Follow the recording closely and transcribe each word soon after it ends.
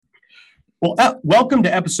Well, welcome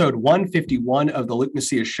to episode 151 of the Luke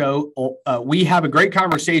Macias Show. We have a great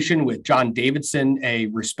conversation with John Davidson, a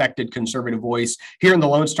respected conservative voice here in the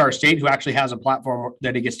Lone Star State, who actually has a platform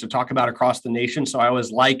that he gets to talk about across the nation. So I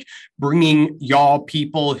always like bringing y'all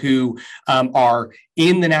people who are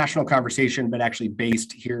in the national conversation, but actually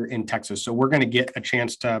based here in Texas. So we're going to get a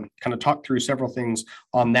chance to kind of talk through several things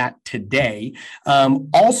on that today.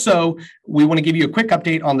 Also, we want to give you a quick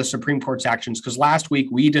update on the Supreme Court's actions, because last week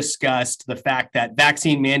we discussed the fact that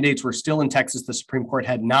vaccine mandates were still in Texas. The Supreme Court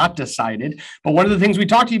had not decided. But one of the things we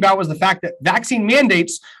talked to you about was the fact that vaccine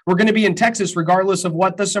mandates were going to be in Texas, regardless of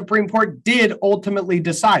what the Supreme Court did ultimately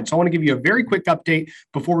decide. So I want to give you a very quick update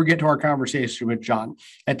before we get to our conversation with John.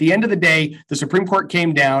 At the end of the day, the Supreme Court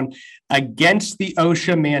came down against the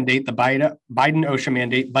OSHA mandate, the Biden OSHA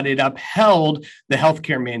mandate, but it upheld the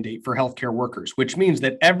healthcare mandate for healthcare workers, which means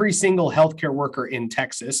that every single healthcare worker in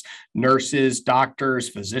Texas, nurses, doctors,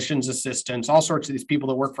 physicians assistants, all sorts of these people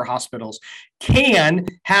that work for hospitals, can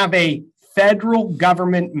have a federal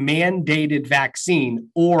government mandated vaccine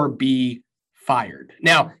or be fired.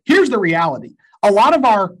 Now, here's the reality. A lot of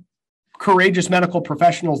our courageous medical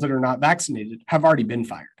professionals that are not vaccinated have already been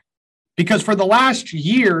fired. Because for the last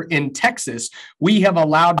year in Texas, we have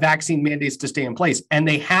allowed vaccine mandates to stay in place, and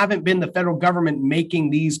they haven't been the federal government making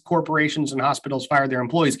these corporations and hospitals fire their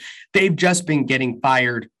employees. They've just been getting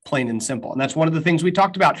fired, plain and simple. And that's one of the things we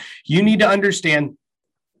talked about. You need to understand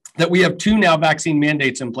that we have two now vaccine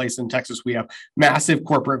mandates in place in Texas. We have massive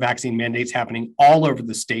corporate vaccine mandates happening all over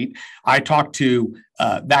the state. I talked to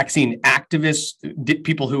vaccine activists,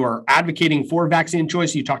 people who are advocating for vaccine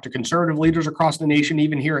choice. You talk to conservative leaders across the nation,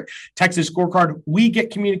 even here at Texas Scorecard. We get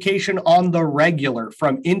communication on the regular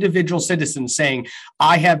from individual citizens saying,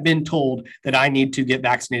 I have been told that I need to get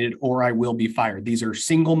vaccinated or I will be fired. These are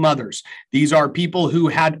single mothers. These are people who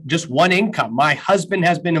had just one income. My husband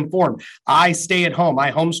has been informed. I stay at home.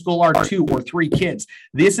 I homeschool our 2 or 3 kids.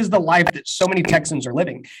 This is the life that so many Texans are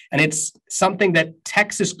living. And it's something that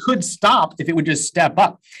Texas could stop if it would just step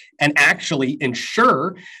up and actually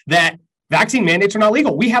ensure that vaccine mandates are not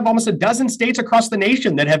legal. We have almost a dozen states across the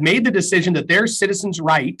nation that have made the decision that their citizens'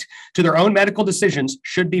 right to their own medical decisions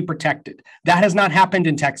should be protected. That has not happened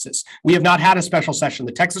in Texas. We have not had a special session.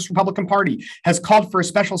 The Texas Republican Party has called for a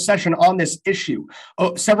special session on this issue.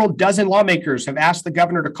 Several dozen lawmakers have asked the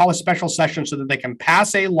governor to call a special session so that they can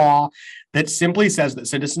pass a law that simply says that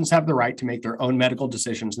citizens have the right to make their own medical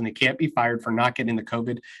decisions and they can't be fired for not getting the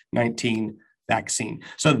COVID-19 vaccine.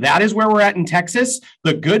 So that is where we're at in Texas.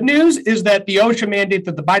 The good news is that the OSHA mandate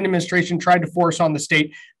that the Biden administration tried to force on the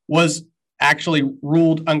state was actually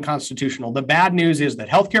ruled unconstitutional. The bad news is that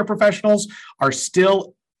healthcare professionals are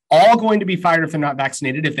still all going to be fired if they're not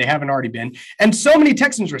vaccinated, if they haven't already been. And so many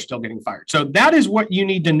Texans are still getting fired. So that is what you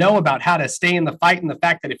need to know about how to stay in the fight, and the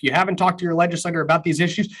fact that if you haven't talked to your legislator about these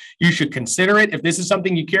issues, you should consider it. If this is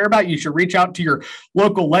something you care about, you should reach out to your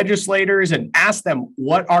local legislators and ask them,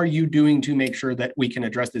 what are you doing to make sure that we can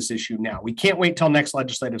address this issue now? We can't wait till next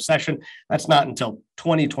legislative session. That's not until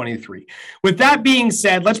 2023. With that being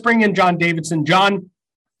said, let's bring in John Davidson. John,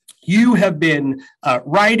 you have been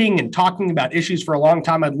writing and talking about issues for a long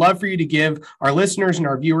time. I'd love for you to give our listeners and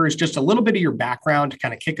our viewers just a little bit of your background to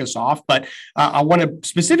kind of kick us off. But I want to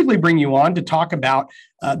specifically bring you on to talk about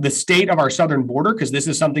the state of our southern border, because this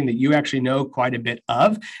is something that you actually know quite a bit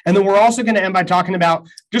of. And then we're also going to end by talking about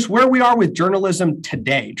just where we are with journalism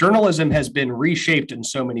today. Journalism has been reshaped in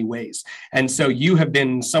so many ways. And so you have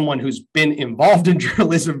been someone who's been involved in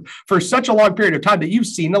journalism for such a long period of time that you've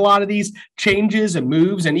seen a lot of these changes and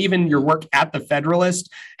moves, and even your work at the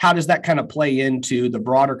Federalist. How does that kind of play into the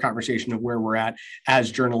broader conversation of where we're at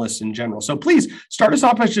as journalists in general? So please start us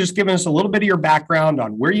off by just giving us a little bit of your background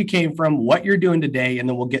on where you came from, what you're doing today, and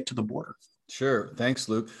then we'll get to the border. Sure. Thanks,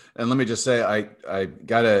 Luke. And let me just say, I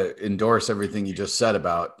got to endorse everything you just said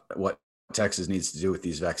about what Texas needs to do with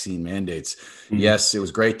these vaccine mandates. Mm-hmm. Yes, it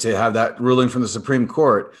was great to have that ruling from the Supreme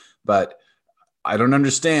Court, but I don't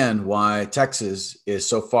understand why Texas is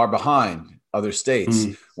so far behind other states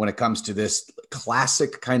when it comes to this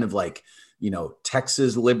classic kind of like,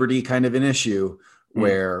 Texas liberty kind of an issue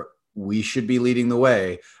where we should be leading the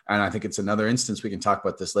way. And I think it's another instance, we can talk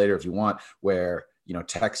about this later if you want, where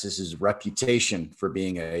Texas's reputation for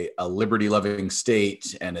being a liberty-loving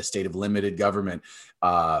state and a state of limited government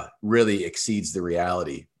really exceeds the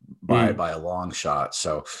reality by a long shot.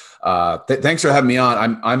 So thanks for having me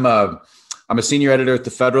on. I'm a senior editor at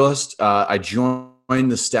the Federalist. I joined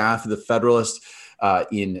the staff of the Federalist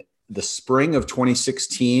in the spring of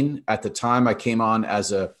 2016. At the time, I came on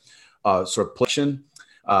as a sort of politician.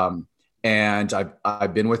 And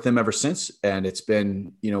I've been with them ever since. And it's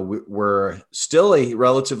been, we're still a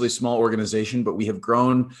relatively small organization, but we have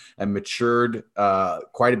grown and matured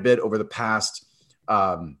quite a bit over the past,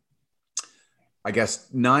 I guess,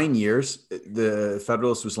 9 years. The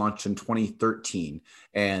Federalist was launched in 2013.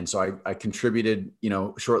 And so I contributed,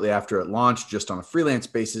 shortly after it launched, just on a freelance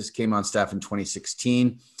basis, came on staff in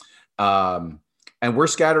 2016. And we're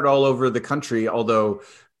scattered all over the country, although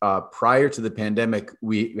prior to the pandemic,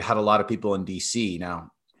 we had a lot of people in DC.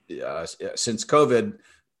 Now, since COVID,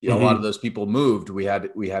 a lot of those people moved. We had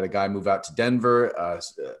a guy move out to Denver,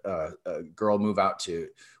 a girl move back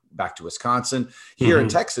to Wisconsin. Here in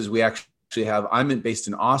Texas, we actually have. Based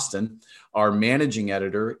in Austin. Our managing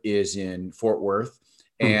editor is in Fort Worth,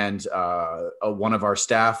 and one of our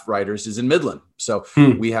staff writers is in Midland. So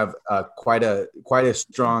we have quite a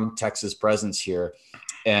strong Texas presence here.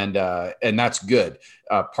 And that's good,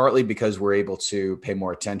 partly because we're able to pay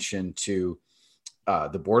more attention to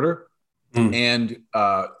the border and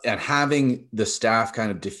having the staff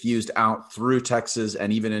kind of diffused out through Texas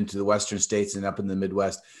and even into the Western states and up in the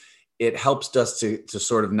Midwest. It helps us to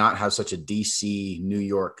sort of not have such a DC, New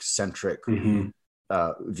York centric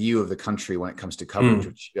view of the country when it comes to coverage,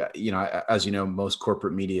 which, as you know, most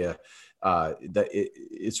corporate media,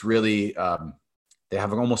 it's really, they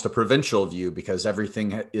have almost a provincial view because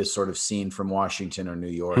everything is sort of seen from Washington or New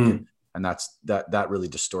York. And that really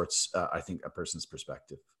distorts, I think, a person's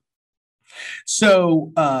perspective.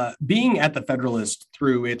 So being at the Federalist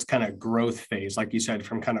through its kind of growth phase, like you said,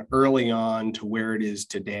 from kind of early on to where it is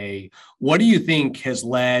today, what do you think has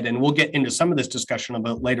led, and we'll get into some of this discussion a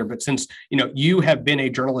bit later, but since, you have been a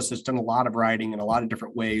journalist that's done a lot of writing in a lot of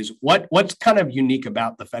different ways, what's kind of unique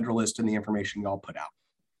about the Federalist and the information y'all put out?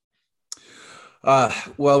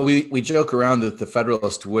 Well, we joke around that the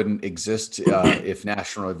Federalist wouldn't exist if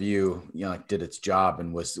National Review, did its job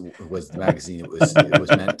and was the magazine it was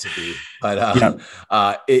meant to be. But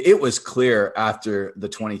it was clear after the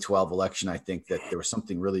 2012 election, I think, that there was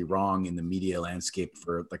something really wrong in the media landscape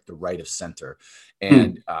for like the right of center,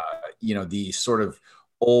 and the sort of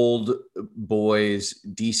old boys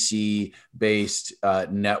DC based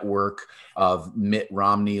network of Mitt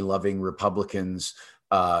Romney loving Republicans.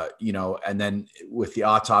 And then with the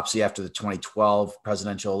autopsy after the 2012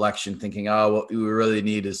 presidential election, thinking, what we really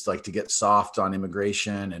need is like to get soft on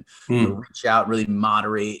immigration and reach out, really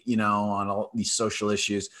moderate, on all these social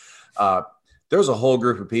issues. There was a whole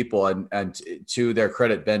group of people, and to their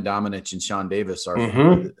credit, Ben Domenech and Sean Davis, our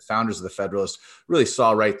founders of the Federalist, really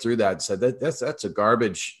saw right through that and said that's a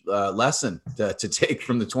garbage lesson to take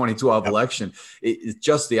from the 2012 election. It's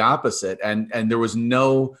just the opposite, and there was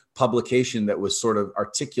no publication that was sort of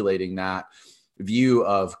articulating that view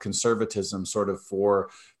of conservatism, sort of for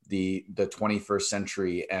the 21st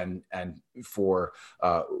century and for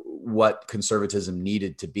what conservatism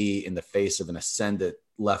needed to be in the face of an ascendant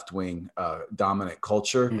left-wing dominant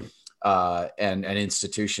culture and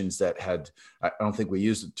institutions that had, I don't think we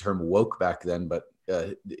used the term woke back then, but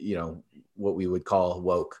what we would call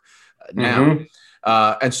woke now.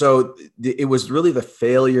 And so it was really the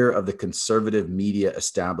failure of the conservative media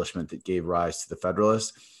establishment that gave rise to the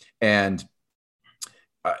Federalist. And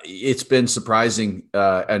it's been surprising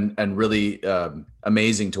and really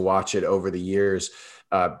amazing to watch it over the years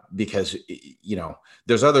because,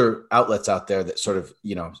 there's other outlets out there that sort of,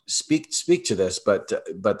 speak to this, but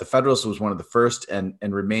the Federalist was one of the first and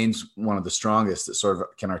remains one of the strongest that sort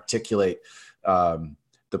of can articulate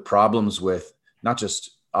the problems with not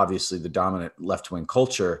just obviously the dominant left-wing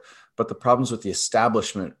culture, but the problems with the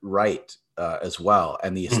establishment right as well,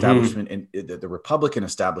 and the establishment in the Republican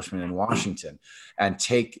establishment in Washington, and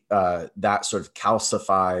take that sort of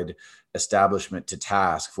calcified establishment to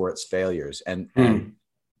task for its failures.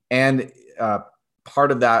 And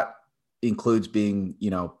part of that includes being,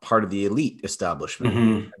 part of the elite establishment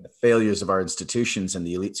and the failures of our institutions and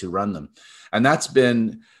the elites who run them. And that's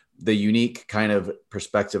been the unique kind of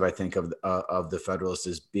perspective, I think, of the Federalist,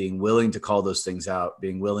 is being willing to call those things out,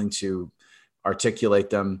 being willing to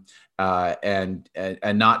articulate them, and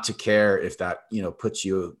not to care if that, puts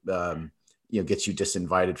you, gets you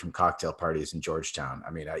disinvited from cocktail parties in Georgetown.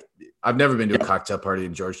 I mean, I've never been to a cocktail party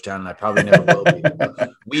in Georgetown, and I probably never will be.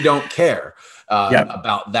 We don't care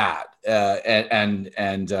about that, and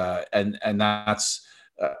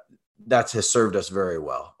that has served us very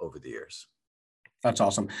well over the years. That's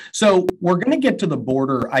awesome. So we're going to get to the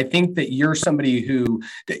border. I think that you're somebody who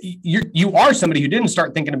you are somebody who didn't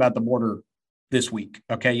start thinking about the border this week.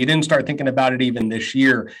 Okay. You didn't start thinking about it even this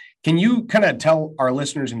year. Can you kind of tell our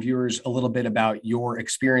listeners and viewers a little bit about your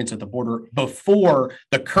experience at the border before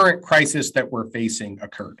the current crisis that we're facing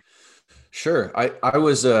occurred? Sure. I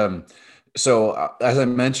was, So as I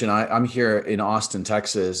mentioned, I'm here in Austin,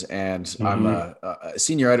 Texas, and I'm Hmm. a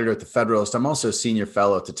senior editor at the Federalist. I'm also a senior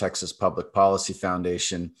fellow at the Texas Public Policy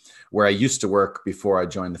Foundation, where I used to work before I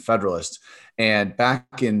joined the Federalist. And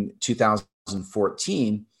back in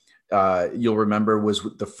 2014, you'll remember, was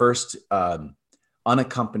the first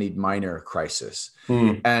unaccompanied minor crisis,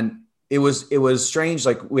 Hmm. and it was strange.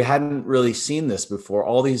 Like, we hadn't really seen this before.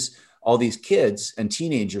 All these kids and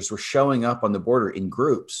teenagers were showing up on the border in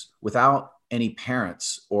groups without any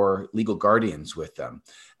parents or legal guardians with them,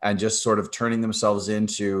 and just sort of turning themselves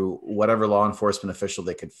into whatever law enforcement official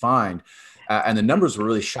they could find. And the numbers were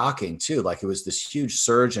really shocking too. Like, it was this huge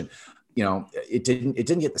surge, and it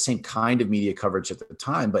didn't get the same kind of media coverage at the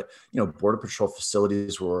time, but Border Patrol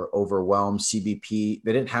facilities were overwhelmed. CBP,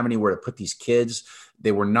 they didn't have anywhere to put these kids.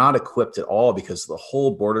 They were not equipped at all, because the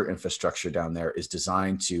whole border infrastructure down there is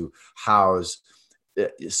designed to house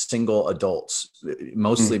single adults,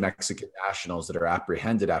 mostly Hmm. Mexican nationals, that are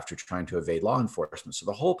apprehended after trying to evade law enforcement. So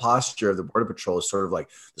the whole posture of the Border Patrol is sort of like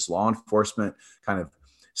this law enforcement kind of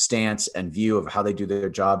stance and view of how they do their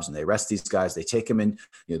jobs. And they arrest these guys, they take them in.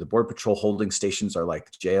 The Border Patrol holding stations are like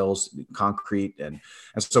jails, concrete. And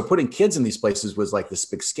so putting kids in these places was like this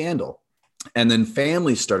big scandal. And then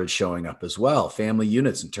families started showing up as well, family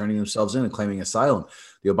units, and turning themselves in and claiming asylum.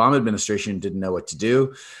 The Obama administration didn't know what to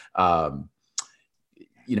do. Um,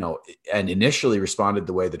 and initially responded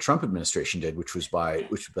the way the Trump administration did, which was by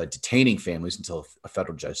detaining families until a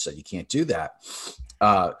federal judge said you can't do that.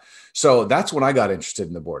 So that's when I got interested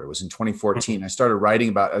in the border. It was in 2014. I started writing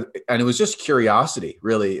about it, and it was just curiosity,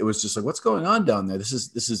 really. It was just like, what's going on down there? This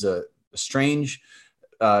is a strange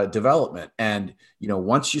development. And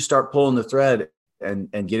once you start pulling the thread and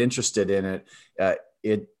get interested in it,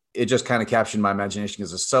 it just kind of captured my imagination,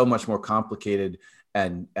 because it's so much more complicated,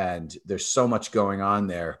 and there's so much going on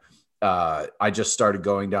there. I just started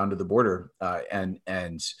going down to the border, and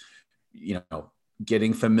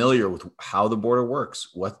getting familiar with how the border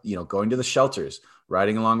works, going to the shelters,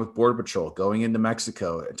 riding along with Border Patrol, going into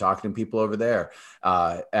Mexico and talking to people over there.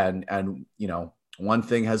 And one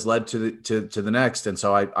thing has led to the next. And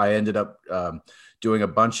so I ended up doing a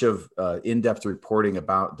bunch of in-depth reporting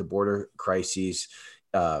about the border crises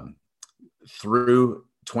through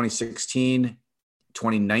 2016,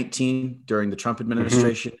 2019 during the Trump Hmm.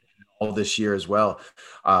 administration, all this year as well.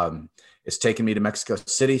 It's taken me to Mexico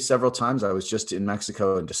City several times. I was just in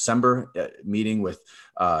Mexico in December, meeting with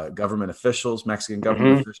government officials, Mexican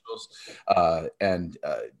government Hmm. officials, and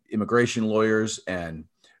immigration lawyers, and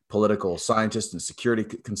political scientists and security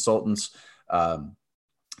consultants.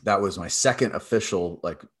 That was my second official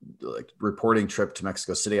like reporting trip to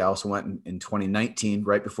Mexico City. I also went in 2019,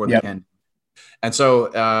 right before the Yep. pandemic. And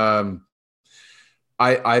so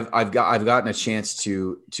I've gotten a chance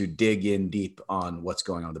to dig in deep on what's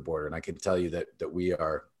going on the border, and I can tell you that we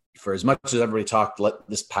are, for as much as everybody talked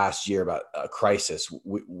this past year about a crisis,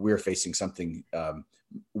 we're facing something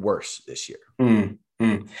worse this year.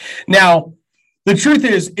 Hmm. Now, the truth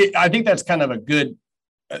is, I think that's kind of a good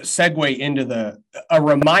segue into a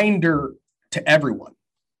reminder to everyone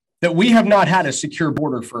that we have not had a secure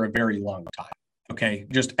border for a very long time. Okay,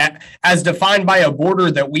 just as defined by a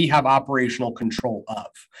border that we have operational control of.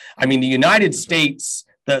 I mean, the United States,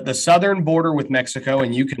 the southern border with Mexico,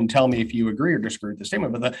 and you can tell me if you agree or disagree with the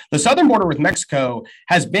statement, but the southern border with Mexico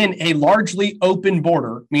has been a largely open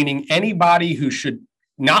border, meaning anybody who should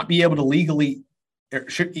not be able to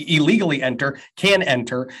should illegally enter can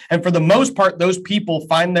enter. And for the most part, those people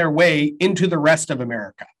find their way into the rest of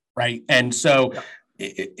America, right? And so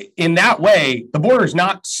in that way, the border is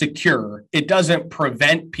not secure. It doesn't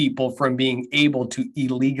prevent people from being able to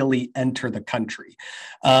illegally enter the country.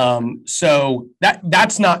 So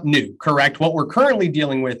that's not new, correct? What we're currently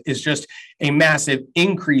dealing with is just a massive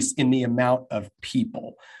increase in the amount of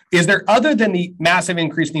people. Is there, other than the massive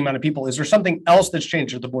increase in the amount of people, is there something else that's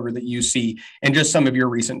changed at the border that you see in just some of your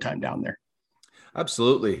recent time down there?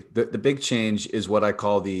 Absolutely. The big change is what I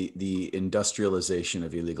call the industrialization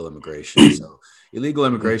of illegal immigration. So illegal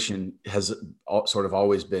immigration has sort of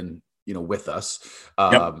always been, with us,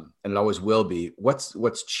 Yep. and it always will be.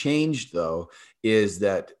 What's changed, though, is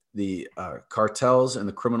that the cartels and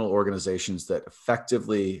the criminal organizations that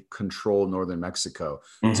effectively control northern Mexico,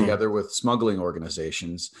 Mm-hmm. together with smuggling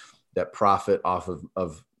organizations that profit off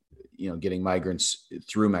of getting migrants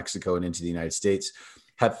through Mexico and into the United States,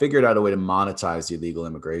 have figured out a way to monetize the illegal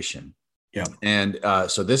immigration. Yep. And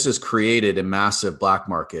so this has created a massive black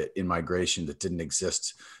market in migration that didn't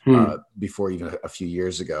exist Hmm. before even a few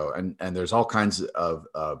years ago. And there's all kinds of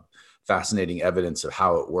fascinating evidence of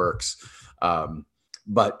how it works.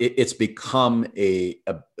 But it's become a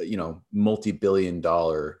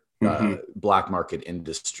multi-billion-dollar black market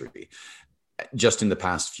industry just in the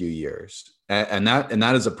past few years. And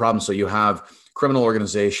that is a problem. So you have criminal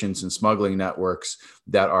organizations and smuggling networks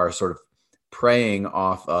that are sort of preying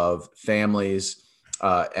off of families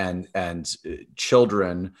and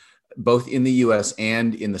children, both in the US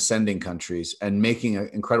and in the sending countries, and making an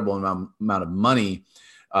incredible amount of money,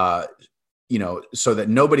 so that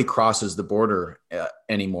nobody crosses the border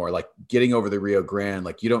anymore. Like getting over the Rio Grande,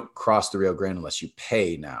 like you don't cross the Rio Grande unless you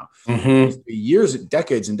pay now. Years,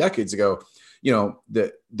 decades and decades ago,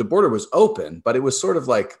 the border was open, but it was sort of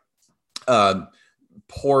like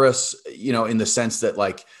porous, in the sense that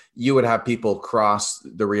like you would have people cross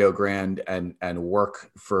the Rio Grande and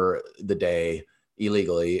work for the day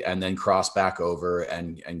illegally and then cross back over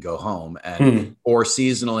and go home. And or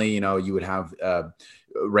seasonally, you would have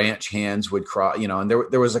ranch hands would cross, and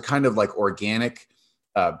there was a kind of like organic,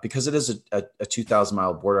 because it is a 2,000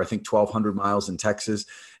 mile border, I think 1,200 miles in Texas.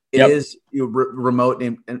 It is remote,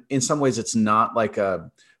 and in some ways it's not like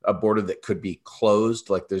a border that could be closed.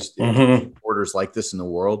 Like there's borders like this in the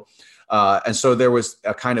world. And so there was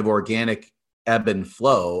a kind of organic ebb and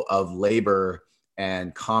flow of labor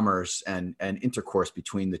and commerce and intercourse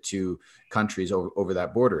between the two countries over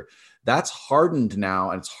that border. That's hardened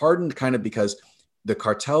now. And it's hardened kind of because the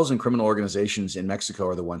cartels and criminal organizations in Mexico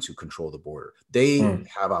are the ones who control the border. They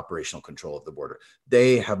have operational control of the border.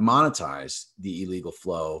 They have monetized the illegal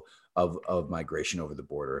flow of migration over the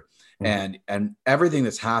border. And everything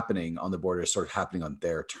that's happening on the border is sort of happening on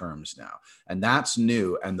their terms now. And that's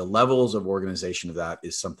new. And the levels of organization of that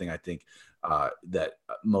is something I think that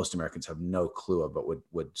most Americans have no clue of, but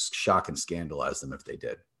would shock and scandalize them if they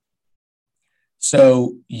did.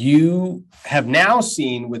 So you have now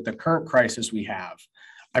seen with the current crisis we have,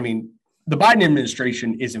 I mean, the Biden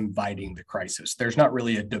administration is inviting the crisis. There's not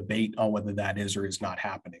really a debate on whether that is or is not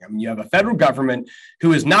happening. I mean, you have a federal government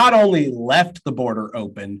who has not only left the border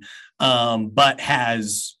open, but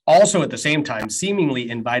has also at the same time seemingly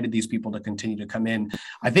invited these people to continue to come in.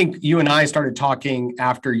 I think you and I started talking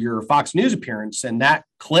after your Fox News appearance, and that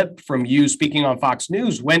clip from you speaking on Fox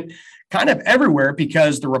News went kind of everywhere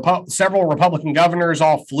because several Republican governors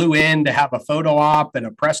all flew in to have a photo op and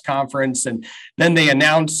a press conference, and then they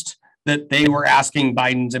announced that they were asking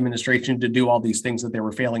Biden's administration to do all these things that they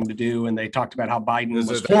were failing to do. And they talked about how Biden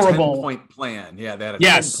was horrible. 10-point plan. Yeah, they had a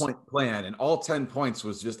 10-point plan. And all 10 points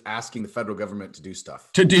was just asking the federal government to do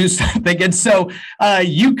stuff. To do something. And so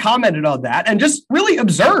you commented on that and just really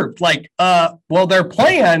observed like, well, their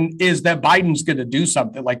plan is that Biden's going to do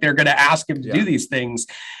something. Like they're going to ask him to do these things.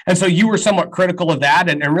 And so you were somewhat critical of that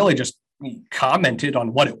and really just commented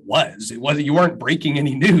on what it was. It wasn't, you weren't breaking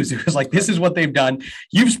any news. It was like, this is what they've done.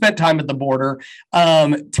 You've spent time at the border.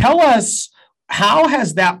 Tell us, how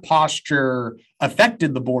has that posture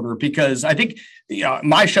affected the border? Because I think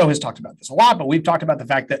my show has talked about this a lot, but we've talked about the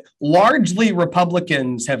fact that largely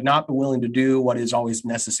Republicans have not been willing to do what is always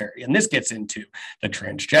necessary. And this gets into the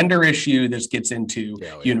transgender issue. This gets into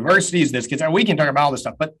universities. We can talk about all this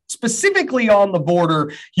stuff, but specifically on the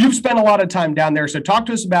border, you've spent a lot of time down there. So talk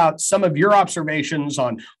to us about some of your observations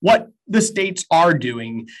on what the states are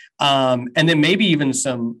doing. And then maybe even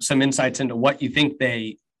some insights into what you think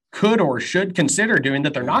they could or should consider doing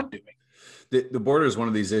that they're not doing. The border is one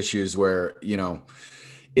of these issues where,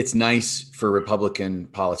 it's nice for Republican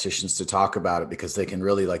politicians to talk about it because they can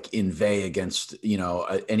really like inveigh against,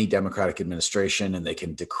 any Democratic administration, and they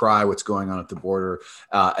can decry what's going on at the border.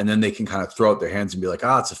 And then they can kind of throw up their hands and be like,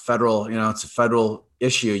 it's a federal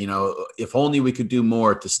issue. If only we could do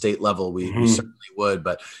more at the state level, we certainly would.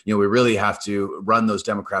 But, we really have to run those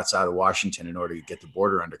Democrats out of Washington in order to get the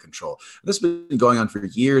border under control. This has been going on for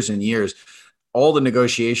years and years. All the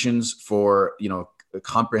negotiations for,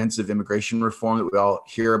 comprehensive immigration reform that we all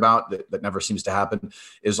hear about that never seems to happen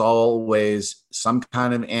is always some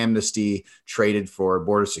kind of amnesty traded for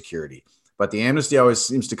border security. But the amnesty always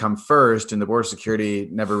seems to come first and the border security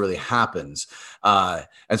never really happens.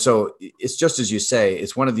 And so it's just as you say,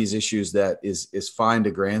 it's one of these issues that is fine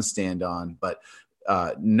to grandstand on, but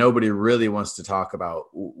nobody really wants to talk about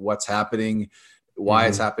what's happening, why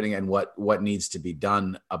it's happening, and what needs to be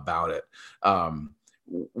done about it.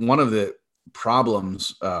 One of the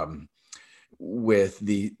problems with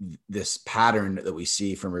this pattern that we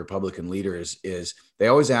see from Republican leaders is they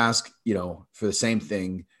always ask, for the same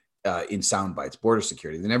thing in sound bites, border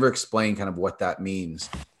security. They never explain kind of what that means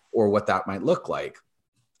or what that might look like.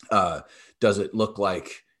 Does it look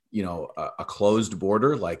like, a closed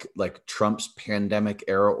border, like Trump's pandemic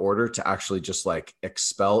era order to actually just like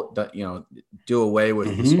expel, do away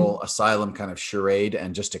with this whole asylum kind of charade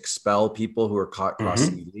and just expel people who are caught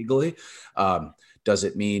crossing illegally? Does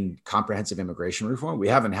it mean comprehensive immigration reform? We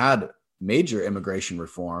haven't had major immigration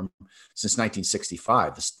reform since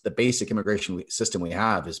 1965. The basic immigration system we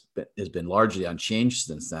have has been largely unchanged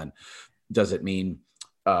since then. Does it mean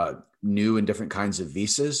new and different kinds of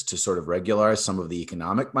visas to sort of regularize some of the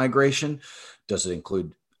economic migration? Does it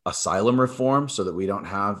include asylum reform so that we don't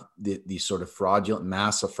have these sort of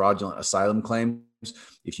massive fraudulent asylum claims?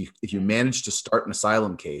 If you manage to start an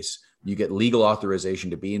asylum case, you get legal authorization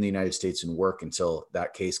to be in the United States and work until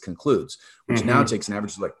that case concludes, which now takes an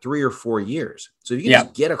average of like 3 or 4 years. So if you can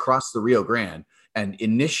just get across the Rio Grande and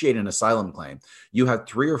initiate an asylum claim, you have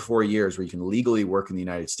 3 or 4 years where you can legally work in the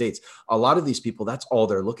United States. A lot of these people, that's all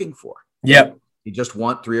they're looking for. Yep. You just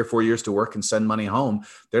want 3 or 4 years to work and send money home.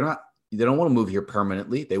 They don't want to move here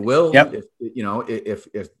permanently. They will,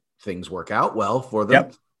 if things work out well for them.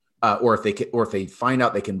 Or if they find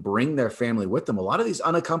out they can bring their family with them. A lot of these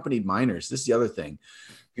unaccompanied minors, this is the other thing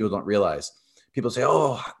people don't realize. People say,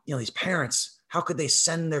 oh, these parents, how could they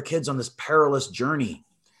send their kids on this perilous journey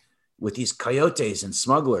with these coyotes and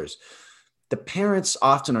smugglers? The parents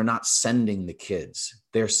often are not sending the kids.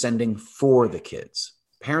 They're sending for the kids.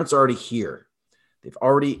 Parents are already here. They're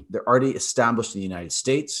already established in the United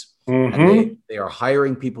States. And they are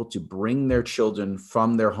hiring people to bring their children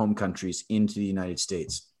from their home countries into the United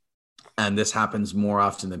States. And this happens more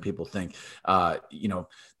often than people think.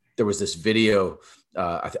 There was this video,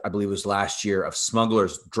 I believe it was last year, of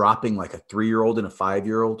smugglers dropping like a 3-year-old and a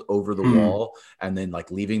 5-year-old over the wall and then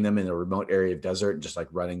like leaving them in a remote area of desert and just like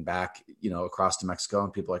running back, across to Mexico.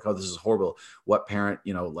 And people are like, oh, this is horrible. What parent,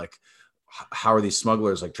 how are these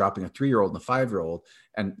smugglers like dropping a 3-year-old and a 5-year-old?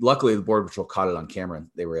 And luckily the Border Patrol caught it on camera and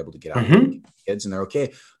they were able to get out the kids and they're okay.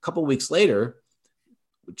 A couple of weeks later,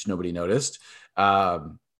 which nobody noticed,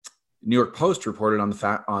 New York Post reported on the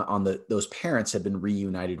fact those parents had been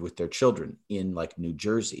reunited with their children in like New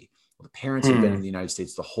Jersey. Well, the parents had been in the United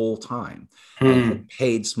States the whole time and had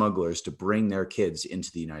paid smugglers to bring their kids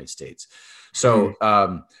into the United States. So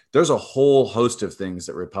there's a whole host of things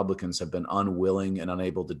that Republicans have been unwilling and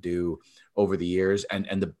unable to do over the years.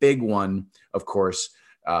 And the big one, of course,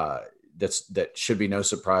 that should be no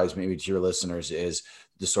surprise maybe to your listeners, is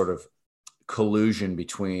the sort of collusion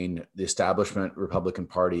between the establishment Republican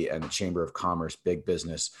Party and the Chamber of Commerce, big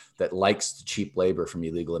business, that likes the cheap labor from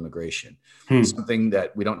illegal immigration. Something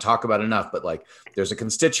that we don't talk about enough, but like there's a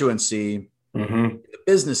constituency in the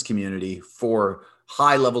business community for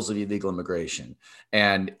high levels of illegal immigration,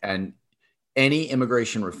 and any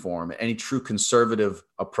immigration reform, any true conservative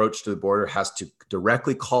approach to the border has to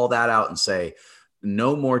directly call that out and say,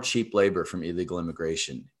 no more cheap labor from illegal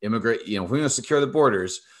immigration. If we want to secure the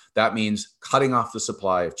borders, that means cutting off the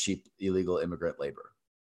supply of cheap illegal immigrant labor.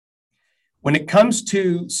 When it comes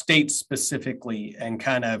to states specifically and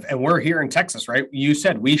we're here in Texas, right? You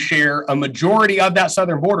said we share a majority of that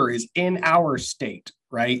southern border is in our state,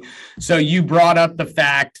 right? So you brought up the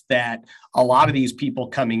fact that a lot of these people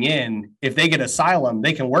coming in, if they get asylum,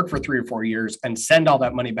 they can work for 3 or 4 years and send all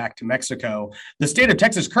that money back to Mexico. The state of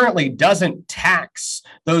Texas currently doesn't tax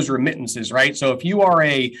those remittances, right? So if you are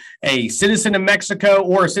a citizen of Mexico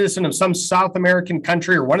or a citizen of some South American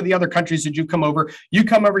country or one of the other countries that you come over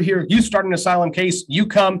here, you start an asylum case, you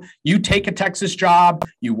take a Texas job,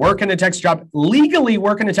 you work in a Texas job, legally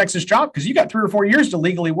work in a Texas job, because you got 3 or 4 years to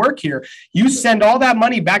legally work here. You send all that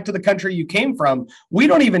money back to the country you came from. We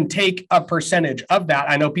don't even take a percentage of that.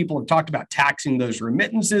 I know people have talked about taxing those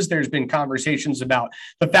remittances. There's been conversations about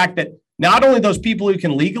the fact that not only those people who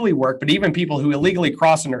can legally work, but even people who illegally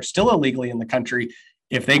cross and are still illegally in the country,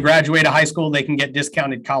 if they graduate a high school, they can get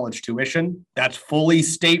discounted college tuition. That's fully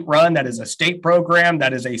state run. That is a state program.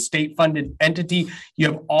 That is a state funded entity. You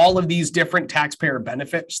have all of these different taxpayer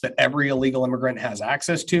benefits that every illegal immigrant has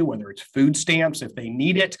access to, whether it's food stamps, if they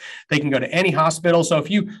need it, they can go to any hospital. So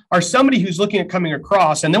if you are somebody who's looking at coming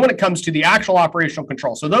across, and then when it comes to the actual operational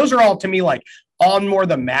control, so those are all to me like on more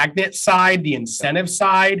the magnet side, the incentive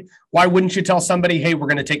side. Why wouldn't you tell somebody, hey, we're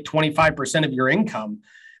going to take 25% of your income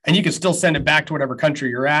and you can still send it back to whatever country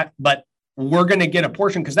you're at, but we're going to get a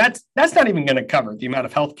portion, because that's not even going to cover the amount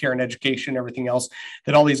of healthcare and education and everything else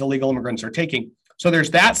that all these illegal immigrants are taking. So there's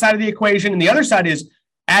that side of the equation. And the other side is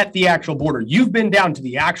at the actual border. You've been down to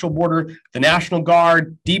the actual border, the National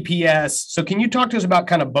Guard, DPS. So can you talk to us about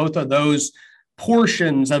kind of both of those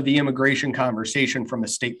portions of the immigration conversation from a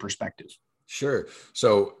state perspective? Sure.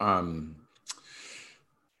 So,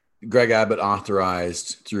 Greg Abbott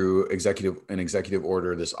authorized through an executive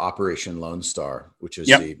order this Operation Lone Star, which is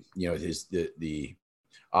the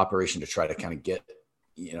operation to try to kind of get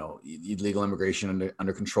illegal immigration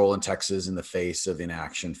under control in Texas in the face of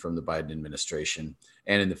inaction from the Biden administration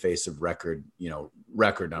and in the face of record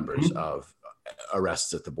numbers of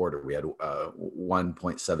arrests at the border. We had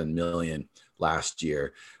 1.7 million last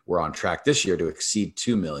year. We're on track this year to exceed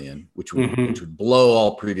 2 million, which would blow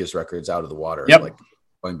all previous records out of the water. Yep. Like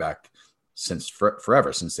going back since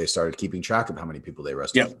forever, since they started keeping track of how many people they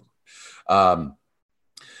arrested. Yep.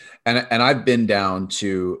 And I've been down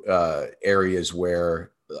to areas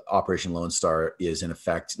where Operation Lone Star is in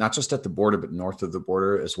effect, not just at the border, but north of the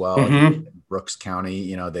border as well. In Brooks County,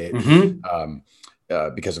 you know, they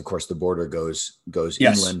because of course the border goes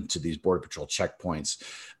inland to these Border Patrol checkpoints.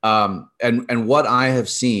 And what I have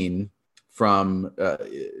seen from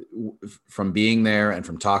being there and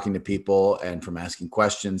from talking to people and from asking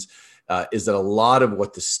questions is that a lot of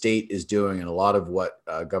what the state is doing and a lot of what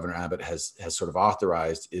Governor Abbott has sort of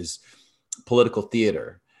authorized is political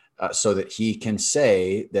theater, so that he can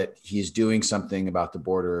say that he's doing something about the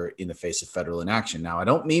border in the face of federal inaction. Now, I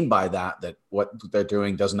don't mean by that what they're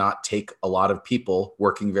doing does not take a lot of people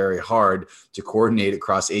working very hard to coordinate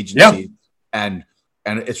across agencies. And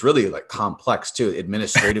it's really like complex too.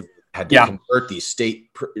 Administratively had to convert these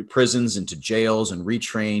state prisons into jails and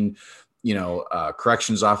retrain,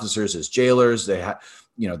 corrections officers as jailers. They have,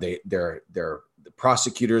 the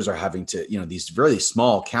prosecutors are having to, these really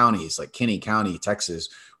small counties like Kinney County, Texas,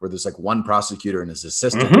 where there's like one prosecutor and his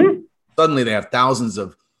assistant. Suddenly they have thousands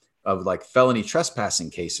of like felony trespassing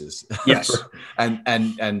cases. Yes.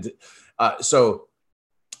 So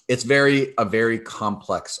it's a very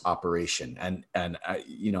complex operation. And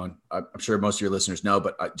I'm sure most of your listeners know,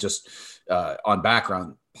 but just on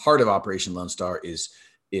background, part of Operation Lone Star is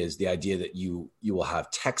the idea that you will have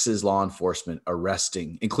Texas law enforcement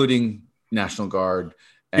arresting, including National Guard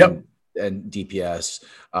and DPS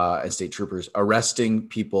and state troopers, arresting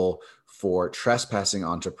people for trespassing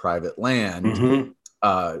onto private land,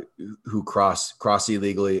 who cross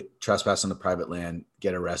illegally, trespass on the private land,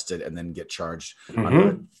 get arrested, and then get charged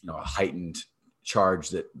under a heightened charge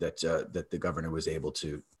that the governor was able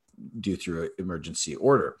to do through an emergency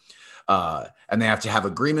order. And they have to have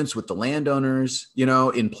agreements with the landowners,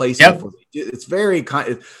 in place. It's very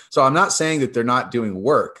so I'm not saying that they're not doing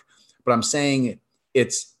work, but I'm saying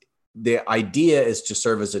the idea is to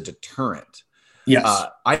serve as a deterrent. Yes.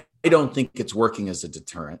 I don't think it's working as a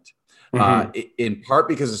deterrent, in part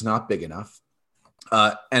because it's not big enough.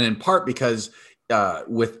 And in part because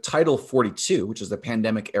with Title 42, which is the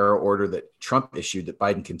pandemic era order that Trump issued that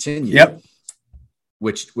Biden continued,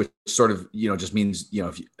 which sort of, just means,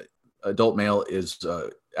 if adult male is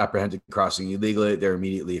apprehended crossing illegally, they're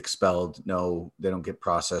immediately expelled. No, they don't get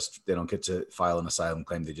processed. They don't get to file an asylum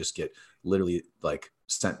claim. They just get literally like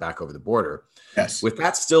sent back over the border. Yes. With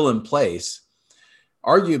that still in place,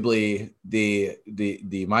 arguably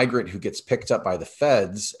the migrant who gets picked up by the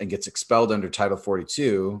feds and gets expelled under Title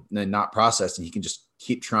 42 and then not processed, and he can just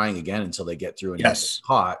keep trying again until they get through and get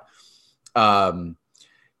caught,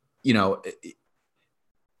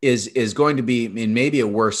 is going to be in maybe a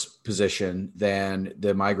worse position than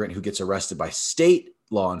the migrant who gets arrested by state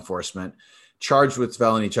law enforcement, charged with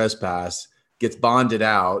felony trespass, gets bonded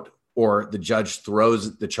out, or the judge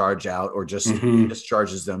throws the charge out, or just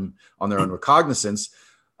discharges them on their own recognizance.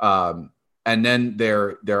 And then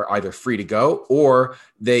they're either free to go, or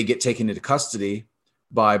they get taken into custody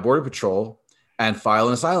by Border Patrol and file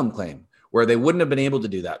an asylum claim, where they wouldn't have been able to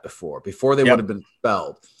do that before they would have been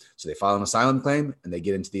expelled. So they file an asylum claim and they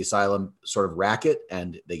get into the asylum sort of racket,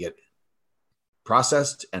 and they get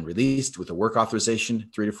processed and released with a work authorization,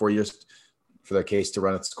 3 to 4 years for their case to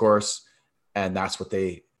run its course. And that's what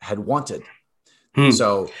they had wanted.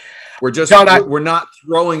 So we're not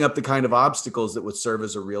throwing up the kind of obstacles that would serve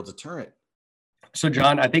as a real deterrent. So,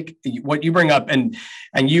 John, I think what you bring up and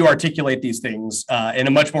you articulate these things in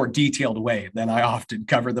a much more detailed way than I often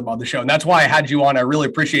cover them on the show. And that's why I had you on. I really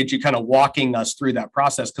appreciate you kind of walking us through that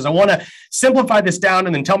process, because I want to simplify this down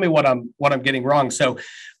and then tell me what I'm getting wrong. So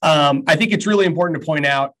I think it's really important to point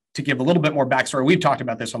out, to give a little bit more backstory. We've talked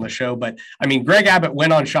about this on the show, but I mean, Greg Abbott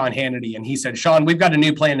went on Sean Hannity and he said, Sean, we've got a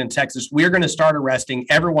new plan in Texas. We're going to start arresting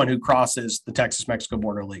everyone who crosses the Texas-Mexico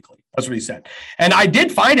border legally. That's what he said. And I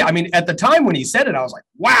did find it. I mean, at the time when he said it, I was like,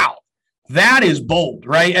 wow, that is bold,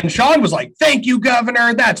 right? And Sean was like, thank you,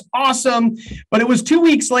 Governor. That's awesome. But it was 3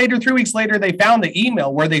 weeks later, they found the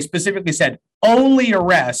email where they specifically said, only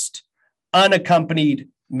arrest unaccompanied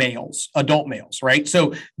males, adult males, right?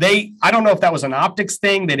 So I don't know if that was an optics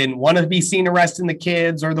thing. They didn't want to be seen arresting the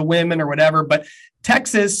kids or the women or whatever, but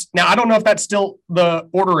Texas, now I don't know if that's still the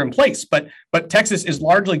order in place, but Texas is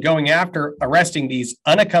largely going after arresting these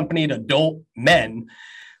unaccompanied adult men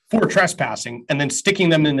for trespassing and then sticking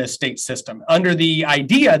them in the state system under the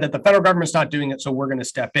idea that the federal government's not doing it, so we're going to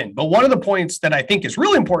step in. But one of the points that I think is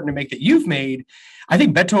really important to make that you've made, I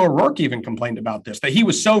think Beto O'Rourke even complained about this, that he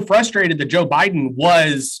was so frustrated that Joe Biden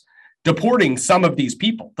was deporting some of these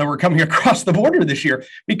people that were coming across the border this year.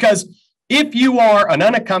 Because if you are an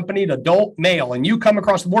unaccompanied adult male and you come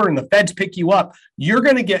across the border and the feds pick you up, you're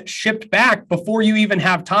going to get shipped back before you even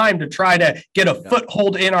have time to try to get a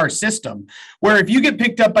foothold in our system. Where if you get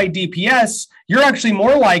picked up by DPS, you're actually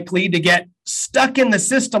more likely to get stuck in the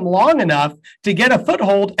system long enough to get a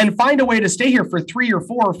foothold and find a way to stay here for 3 or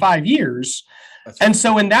 4 or 5 years. And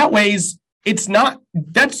so in that ways, it's not,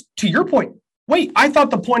 that's to your point. Wait, I thought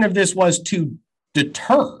the point of this was to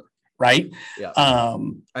deter. Right. Yeah.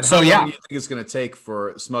 And so, how long do you think it's going to take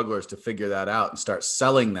for smugglers to figure that out and start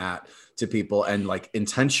selling that to people and like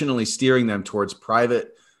intentionally steering them towards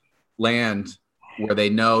private land where they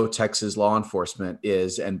know Texas law enforcement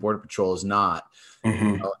is and Border Patrol is not?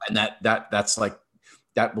 You know, and that's like,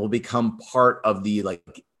 that will become part of the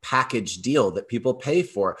like package deal that people pay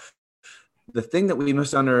for. The thing that we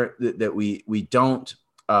that we don't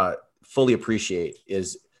fully appreciate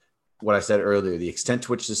is what I said earlier, the extent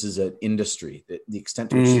to which this is an industry, the extent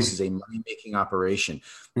to which this is a money-making operation.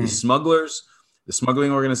 The smugglers, the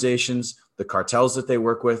smuggling organizations, the cartels that they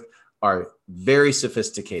work with are very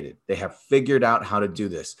sophisticated. They have figured out how to do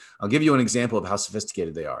this. I'll give you an example of how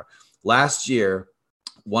sophisticated they are. Last year,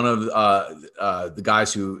 one of the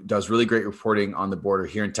guys who does really great reporting on the border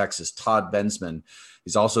here in Texas, Todd Bensman,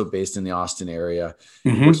 he's also based in the Austin area.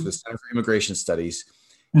 He works for the Center for Immigration Studies.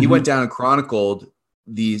 He went down and chronicled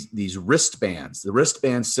these wristbands, the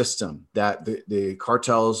wristband system that the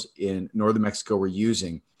cartels in northern Mexico were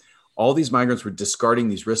using. All these migrants were discarding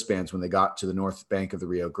these wristbands when they got to the north bank of the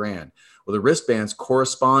Rio Grande. Well, the wristbands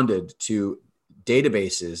corresponded to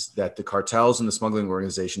databases that the cartels and the smuggling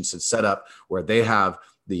organizations had set up, where they have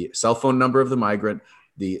the cell phone number of the migrant,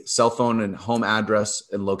 the cell phone and home address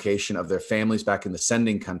and location of their families back in the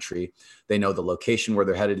sending country. They know the location where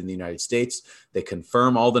they're headed in the United States. They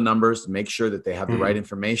confirm all the numbers to make sure that they have the right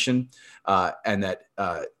information. And that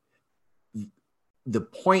the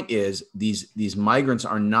point is these migrants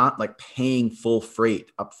are not like paying full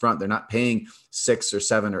freight up front. They're not paying $6 or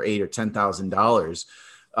 $7 or $8 or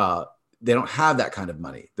 $10,000. They don't have that kind of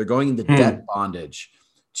money. They're going into debt bondage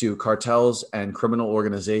to cartels and criminal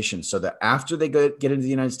organizations, so that after they get into the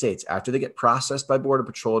United States, after they get processed by Border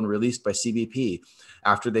Patrol and released by CBP,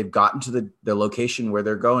 after they've gotten to the location where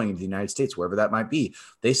they're going in the United States, wherever that might be,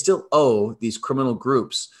 they still owe these criminal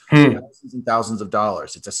groups thousands and thousands of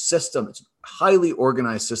dollars. It's a system, it's a highly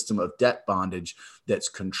organized system of debt bondage that's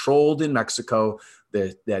controlled in Mexico.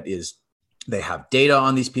 They have data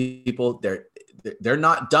on these people. They're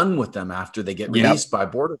not done with them after they get released by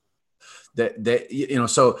Border.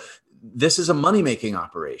 So this is a money-making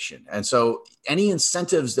operation. And so any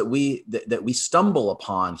incentives that we stumble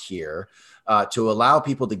upon here to allow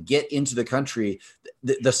people to get into the country,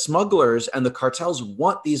 the smugglers and the cartels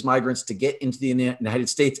want these migrants to get into the United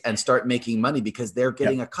States and start making money because they're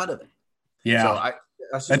getting a cut of it. Yeah,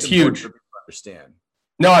 so that's huge for people to understand.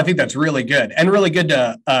 No, I think that's really good, and really good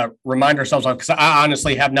to remind ourselves of, because I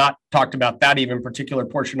honestly have not talked about that even particular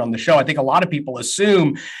portion on the show. I think a lot of people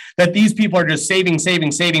assume that these people are just saving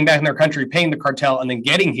back in their country, paying the cartel, and then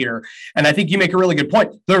getting here. And I think you make a really good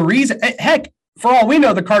point. The reason, heck, for all we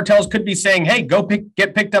know, the cartels could be saying, hey,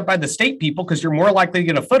 get picked up by the state people because you're more likely to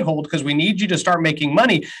get a foothold because we need you to start making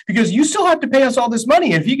money because you still have to pay us all this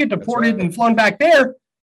money. If you get deported and flown back there,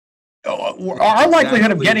 our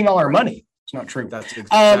likelihood of getting all our money. Not true. That's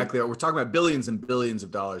exactly what we're talking about. Billions and billions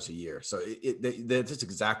of dollars a year. So that's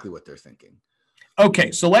exactly what they're thinking.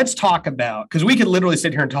 Okay, so let's talk about, because we could literally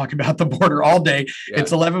sit here and talk about the border all day. Yeah.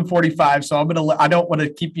 It's 11:45, so I don't want to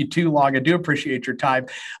keep you too long. I do appreciate your time.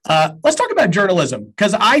 Let's talk about journalism,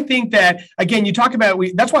 because I think that, again, you talk about,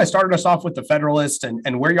 that's why I started us off with the Federalist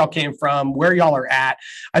and where y'all came from, where y'all are at.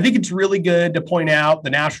 I think it's really good to point out the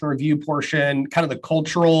National Review portion, kind of the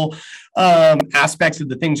cultural aspects of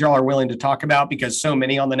the things y'all are willing to talk about, because so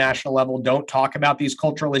many on the national level don't talk about these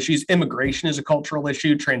cultural issues. Immigration is a cultural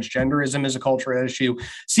issue. Transgenderism is a cultural issue.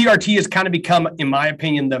 CRT has kind of become, in my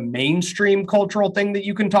opinion, the mainstream cultural thing that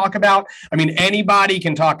you can talk about. I mean, anybody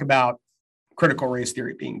can talk about critical race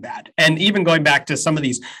theory being bad. And even going back to some of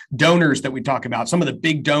these donors that we talk about, some of the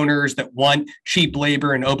big donors that want cheap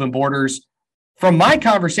labor and open borders, from my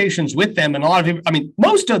conversations with them, and a lot of people, I mean,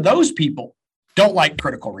 most of those people don't like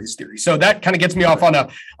critical race theory. So that kind of gets me off on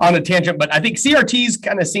a tangent, but I think CRT is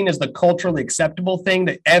kind of seen as the culturally acceptable thing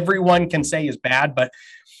that everyone can say is bad. But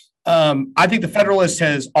I think the Federalist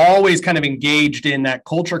has always kind of engaged in that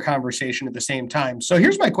culture conversation at the same time. So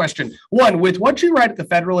here's my question. One, with what you write at the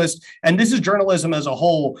Federalist, and this is journalism as a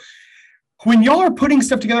whole, when y'all are putting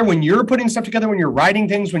stuff together, when you're putting stuff together, when you're writing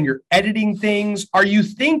things, when you're editing things, do you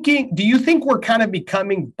think we're kind of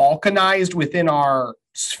becoming balkanized within our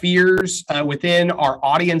spheres, within our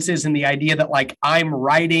audiences, and the idea that like I'm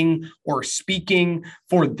writing or speaking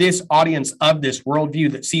for this audience of this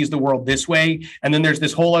worldview that sees the world this way, and then there's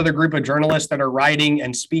this whole other group of journalists that are writing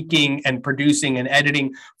and speaking and producing and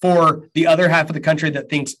editing for the other half of the country that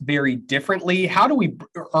thinks very differently? How do we,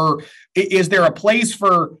 or is there a place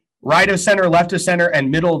for right of center, left of center,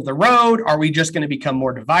 and middle of the road? Are we just going to become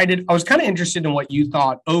more divided? I was kind of interested in what you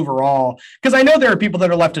thought overall, because I know there are people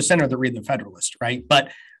that are left of center that read the Federalist, right?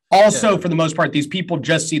 But also, for the most part, these people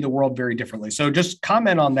just see the world very differently. So just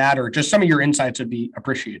comment on that, or just some of your insights would be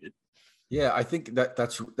appreciated. Yeah, I think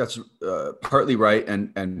that's partly right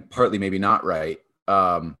and partly maybe not right.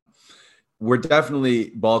 We're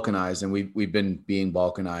definitely balkanized, and we've been being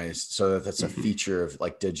balkanized. So that's a feature of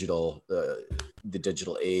like the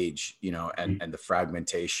digital age, and the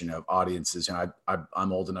fragmentation of audiences. And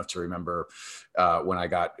I'm old enough to remember when I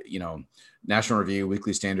got, National Review,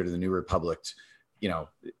 Weekly Standard, and the New Republic,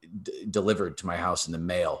 delivered to my house in the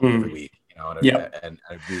mail every week. And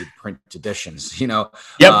I'd read print editions,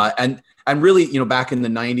 and really, back in the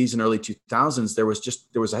 90s and early 2000s, there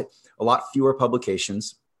was a lot fewer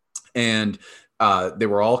publications. And they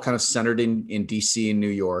were all kind of centered in DC and New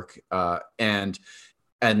York, and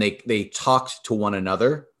they talked to one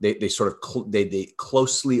another. They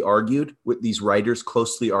closely argued with these writers,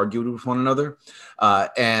 closely argued with one another,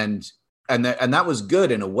 and that was good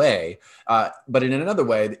in a way, but in another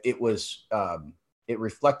way, it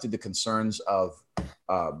reflected the concerns of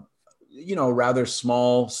a rather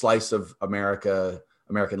small slice of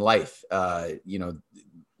American life.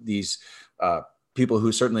 These people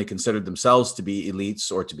who certainly considered themselves to be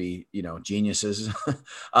elites or to be, geniuses.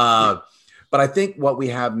 But I think what we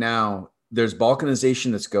have now, there's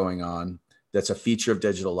balkanization that's going on. That's a feature of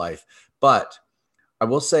digital life. But I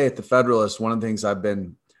will say at the Federalist, one of the things I've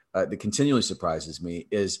been, that continually surprises me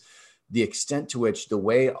is the extent to which the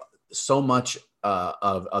way so much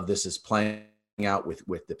of this is playing out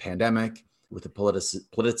with the pandemic, with the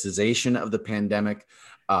politicization of the pandemic,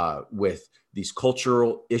 with these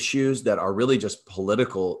cultural issues that are really just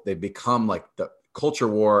political. They become like the culture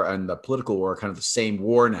war and the political war, kind of the same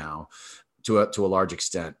war now to a large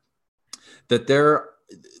extent, that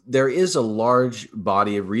there is a large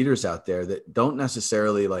body of readers out there that don't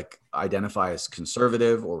necessarily like identify as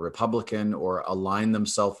conservative or Republican or align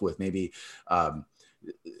themselves with maybe a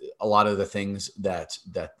lot of the things that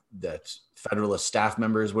Federalist staff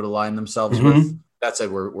members would align themselves with. That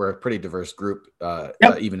said, we're a pretty diverse group,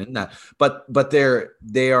 even in that. But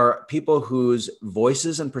they are people whose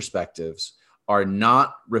voices and perspectives are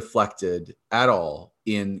not reflected at all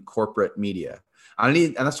in corporate media.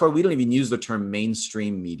 And that's why we don't even use the term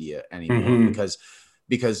mainstream media anymore,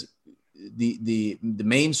 because the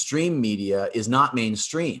mainstream media is not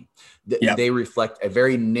mainstream. They reflect a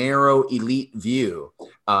very narrow elite view,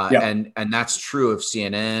 and that's true of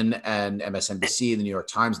CNN and MSNBC, the New York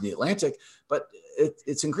Times, and the Atlantic. But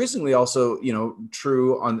it's increasingly also,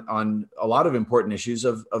 true on a lot of important issues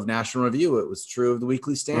of National Review. It was true of the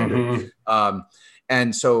Weekly Standard.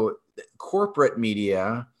 And so corporate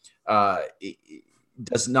media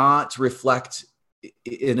does not reflect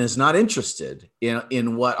and is not interested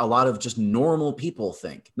in what a lot of just normal people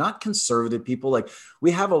think, not conservative people. Like,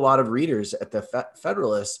 we have a lot of readers at the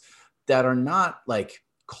Federalist that are not like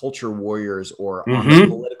culture warriors or on the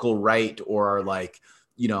political right, or are like,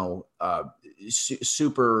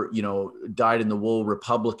 super, dyed in the wool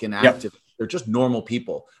Republican active. They're just normal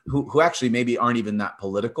people who actually maybe aren't even that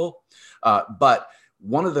political. But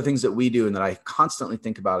one of the things that we do, and that I constantly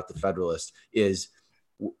think about at the Federalist, is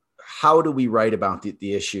how do we write about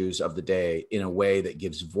the issues of the day in a way that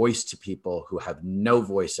gives voice to people who have no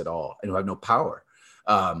voice at all and who have no power?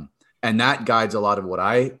 And that guides a lot of what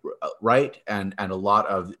I write and a lot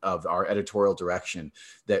of our editorial direction,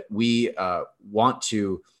 that we want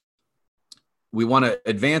to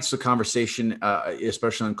advance the conversation,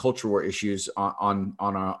 especially on culture war issues on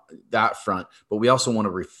that front. But we also want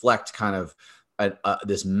to reflect kind of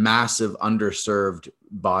this massive underserved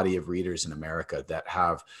body of readers in America that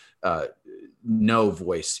have no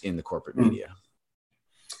voice in the corporate media.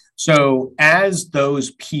 So as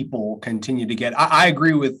those people continue to get, I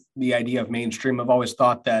agree with the idea of mainstream. I've always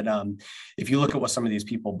thought that if you look at what some of these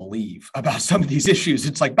people believe about some of these issues,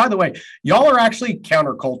 it's like, by the way, y'all are actually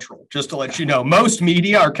countercultural, just to let you know. Most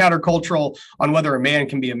media are countercultural on whether a man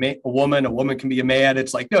can be a woman can be a man.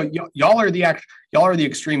 It's like, no, y'all are the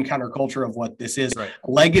extreme counterculture of what this is. Right.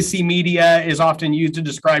 Legacy media is often used to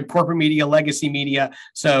describe corporate media, legacy media.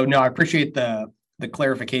 So no, I appreciate the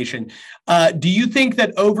clarification. Do you think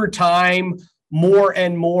that over time, more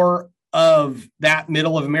and more of that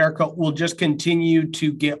middle of America will just continue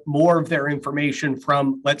to get more of their information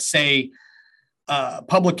from, let's say,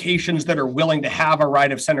 publications that are willing to have a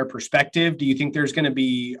right of center perspective? Do you think there's going to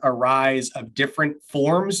be a rise of different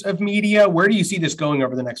forms of media? Where do you see this going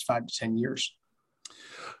over the next 5 to 10 years?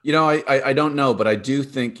 You know, I don't know, but I do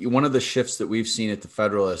think one of the shifts that we've seen at the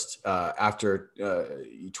Federalist after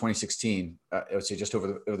 2016, I would say just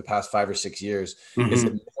over the past 5 or 6 years, is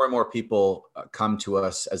that more and more people come to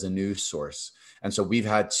us as a news source. And so we've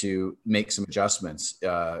had to make some adjustments,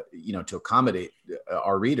 to accommodate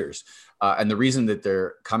our readers. And the reason that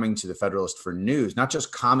they're coming to the Federalist for news, not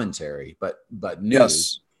just commentary, but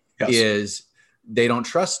news, is they don't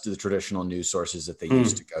trust the traditional news sources that they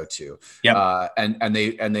used to go to. Yep. And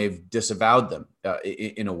they've disavowed them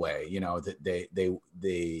in a way, that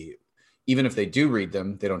they even if they do read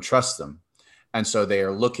them, they don't trust them. And so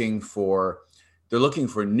they're looking for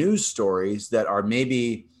news stories that are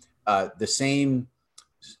maybe the same,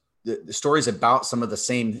 the stories about some of the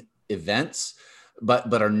same events,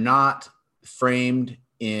 but are not framed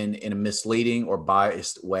in a misleading or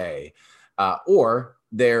biased way, or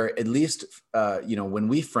they're at least, when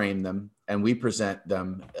we frame them and we present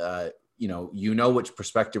them, which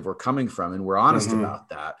perspective we're coming from, and we're honest about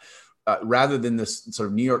that, rather than this sort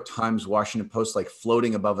of New York Times, Washington Post, like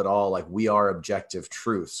floating above it all, like we are objective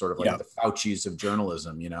truth, sort of like the Faucis of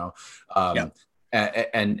journalism,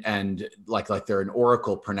 and like they're an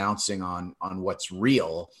oracle pronouncing on what's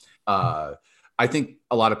real. I think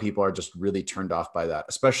a lot of people are just really turned off by that,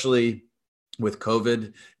 especially with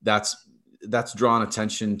COVID. That's drawn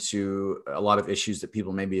attention to a lot of issues that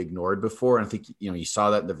people maybe ignored before. And I think, you saw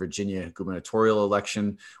that in the Virginia gubernatorial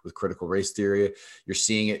election with critical race theory. You're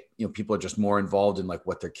seeing it, people are just more involved in like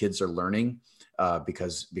what their kids are learning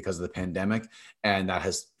because of the pandemic. And that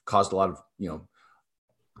has caused a lot of,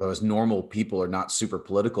 those normal people are not super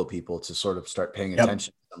political people to sort of start paying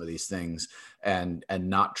attention to some of these things and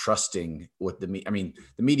not trusting what the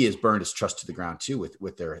media has burned its trust to the ground too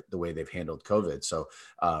with the way they've handled COVID. So,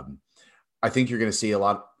 I think you're going to see a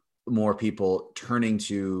lot more people turning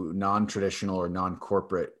to non-traditional or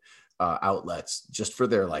non-corporate outlets just for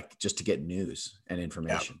just to get news and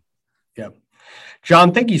information. Yeah.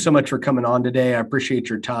 John, thank you so much for coming on today. I appreciate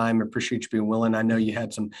your time. I appreciate you being willing. I know you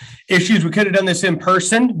had some issues. We could have done this in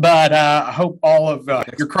person, but I hope all of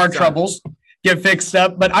your car troubles get fixed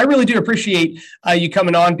up. But I really do appreciate you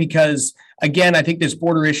coming on because, again, I think this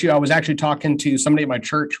border issue, I was actually talking to somebody at my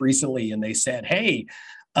church recently, and they said, hey,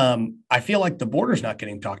 I feel like the border's not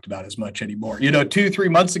getting talked about as much anymore. 2-3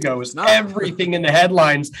 months ago, it was everything in the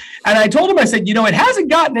headlines. And I told him, I said, it hasn't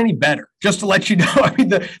gotten any better, just to let you know. I mean,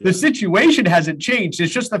 the situation hasn't changed.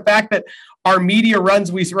 It's just the fact that our media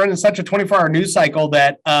we run in such a 24-hour news cycle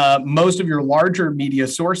that most of your larger media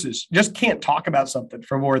sources just can't talk about something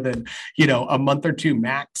for more than, a month or two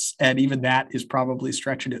max. And even that is probably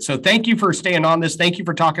stretching it. So thank you for staying on this. Thank you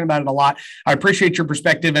for talking about it a lot. I appreciate your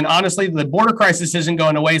perspective. And honestly, the border crisis isn't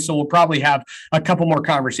going away. So we'll probably have a couple more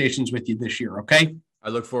conversations with you this year. Okay. I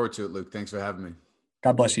look forward to it, Luke. Thanks for having me.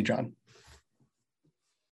 God bless you, John.